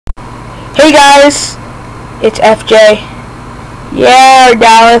Hey guys, it's FJ. Yeah, or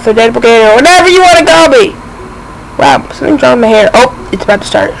Daleth, or Dead Brigade, or whatever you want to call me. Wow, something's wrong with my hair. Oh, it's about to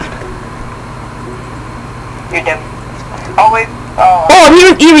start. You're dim. Oh wait. Oh, I'm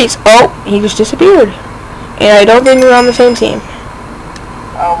here with Ereece. Oh, he just disappeared. And I don't think we're on the same team.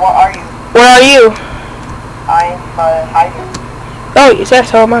 What are you? Where are you? I'm hiding. Oh, yes,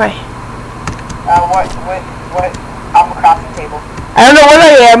 so am I. What? I'm a crafting table. I don't know what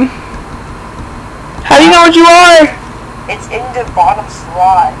I am. How do you know what you are? It's in the bottom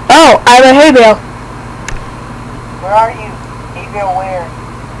slot. Oh, I'm a hay bale. Where are you? Hay bale where?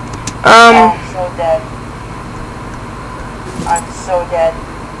 Oh, I'm so dead. I'm so dead.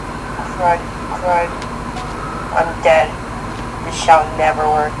 Crud. I'm dead. This shall never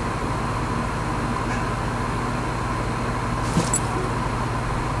work.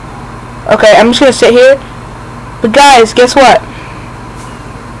 okay, I'm just gonna sit here. But guys, guess what?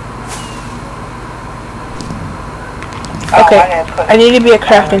 Okay, I need to be a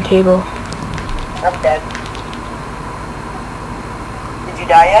crafting table. I'm dead. Did you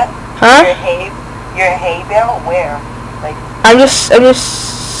die yet? Huh? You're a hay bale? Where? Like I'm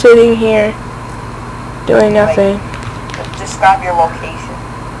just sitting here doing nothing. Like, describe your location.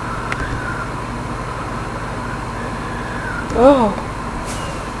 Oh.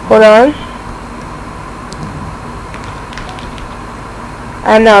 Hold on.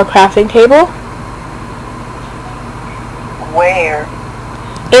 I'm now a crafting table. Where?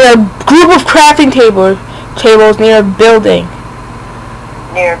 In a group of crafting tables near a building.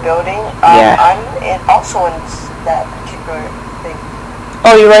 Near a building? Yeah. I'm also in that particular thing.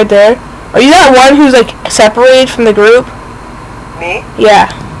 Oh, you're right there? Are you that one who's like separated from the group? Me? Yeah.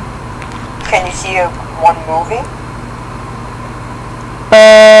 Can you see one moving?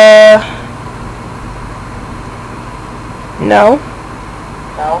 No.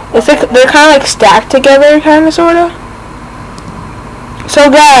 No? It's like they're kind of like stacked together, kind of, sort of. So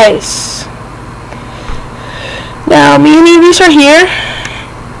guys, now me and Ereece are here.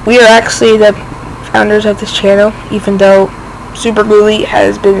 We are actually the founders of this channel, even though Super Ghoulie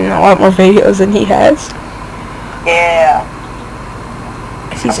has been in a lot more videos than he has. Yeah.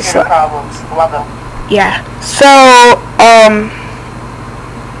 He's a slut. Problems. Love him. Yeah. So,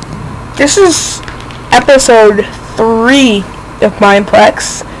 this is episode 3 of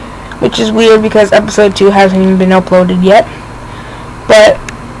Mineplex, which is weird because episode 2 hasn't even been uploaded yet. But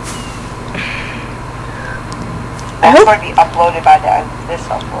I hope it's going to be uploaded by the end of this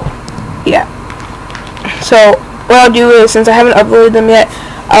upload. Yeah. So what I'll do is, since I haven't uploaded them yet,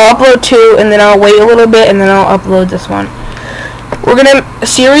 I'll upload 2 and then I'll wait a little bit and then I'll upload this one. A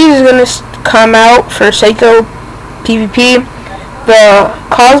series is gonna come out for Seiko PvP. The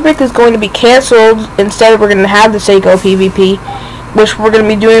Cosmic is going to be cancelled. Instead, we're gonna have the Seiko PvP, which we're gonna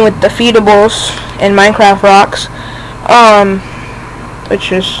be doing with the feedables and Minecraft Rocks.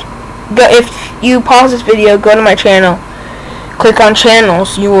 Which is, if you pause this video, go to my channel, click on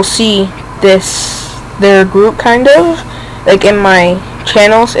channels, you will see their group kind of, like in my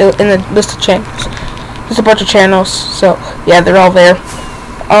channels, in the list of channels. There's a bunch of channels, so yeah, they're all there.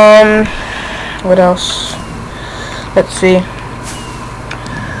 What else? Let's see.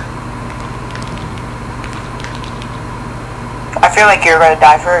 I feel like you're gonna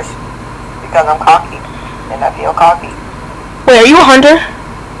die first, because I'm cocky, and I feel cocky. Wait, are you a hunter?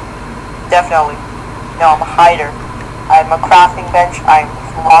 Definitely. No, I'm a hider. I'm a crafting bench. I'm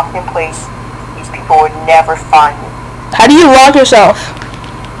locked in place. These people would never find me. How do you lock yourself?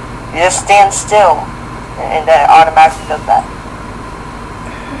 You just stand still, and it automatically does that.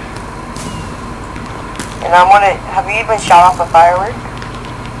 And I'm gonna. Have you even shot off a firework?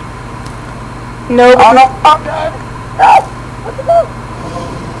 No. Oh no! I'm dead. No! What the hell?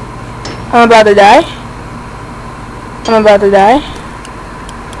 I'm about to die. I'm about to die.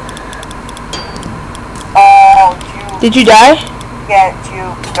 Oh, dude. Did you die? Yeah,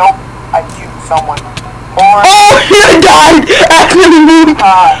 dude. Nope. I juked someone. Oh, I died!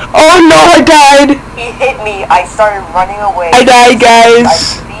 Oh no, I died! He hit me. I started running away. I died, guys. I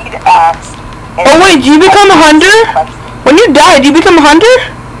speed axed. Oh wait, did you become a hunter? When you died, did you become a hunter?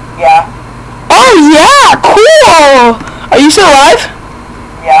 Yeah. Oh yeah, cool! Are you still alive?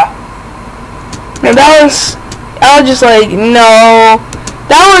 Yeah. No, I was just like, no.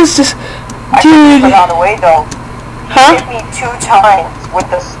 That was just, dude. I got away though. Huh? He hit me 2 times with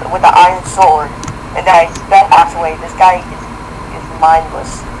the iron sword, and then I sped half away. This guy is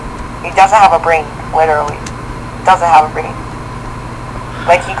mindless. He doesn't have a brain, literally. Doesn't have a brain.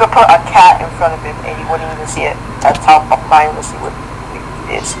 Like, you could put a cat in front of him and you wouldn't even see it. That's how mindless he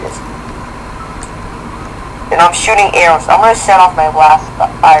is. And I'm shooting arrows. I'm gonna set off my last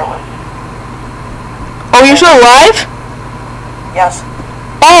firework. Oh, you're still alive? Yes.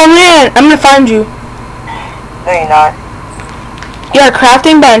 Oh man, I'm gonna find you. No, you're not. You're a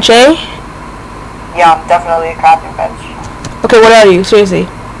crafting bench, eh? Yeah, I'm definitely a crafting bench. Okay, what are you? Seriously.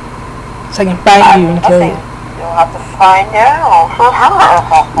 So I can find you and kill you. You'll have to find out.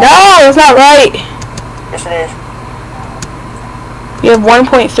 No, it's not right. Yes, it is. You have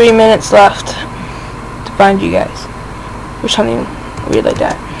 1.3 minutes left to find you guys. Or something weird like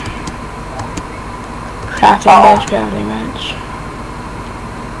that. Crafting bench, crafting bench.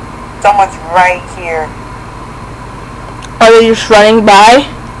 Someone's right here. Are they just running by?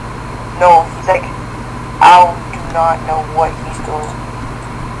 No, he's like, I do not know what he's doing.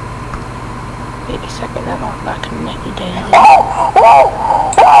 Wait a second, I'm not connected to him. Oh! Whoa!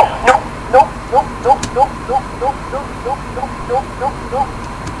 Whoa! No! No! No! No! No! No! No! No! No! No! No! No!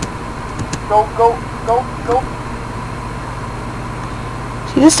 Go! Go! Go! Go!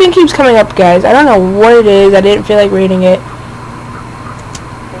 See, this thing keeps coming up, guys. I don't know what it is. I didn't feel like reading it.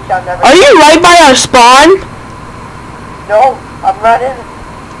 Are you right by our spawn? No, I'm running.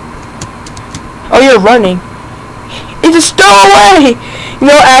 Oh, you're running. It's a stowaway!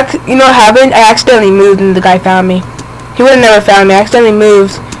 I accidentally moved and the guy found me. He would have never found me. I accidentally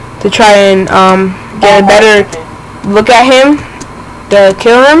moved to try and get a better look at him, to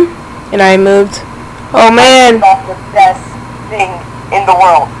kill him, and I moved. Oh man! That's the best thing in the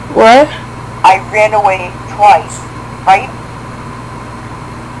world. What? I ran away twice, right?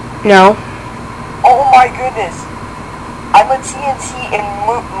 No. Oh my goodness. I'm a TNT in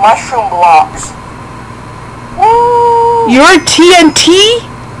mushroom blocks. Woo! You're a TNT?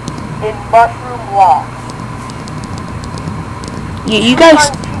 In mushroom blocks. You guys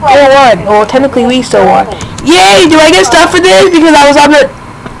still won. Well, technically we still won. Yay! Do I get stuff for this? Because I was on the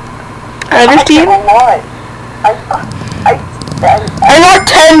other team? I got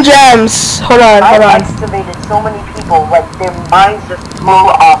 10 gems. Hold on. I excavated so many people, like their minds just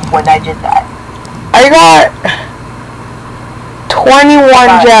blew up when I did that. I got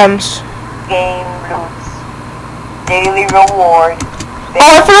 21 gems. Game loots. Daily reward. Oh,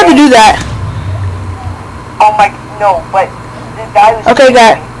 I forgot to do that. Oh my, no, but the guy was okay,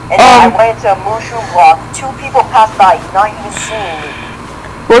 got. And then I went to a mushroom block. 2 people passed by, not even seeing me.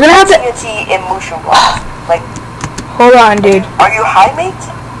 We're gonna have to. TNT in mushroom blocks. Like. Hold on, dude. Are you high, mate?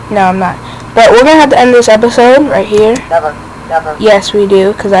 No, I'm not. But we're gonna have to end this episode right here. Never, never. Yes, we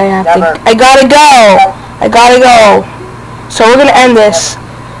do, because I have never. to. I gotta go. I gotta go. So we're gonna end this.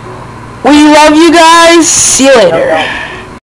 We love you guys. See you later.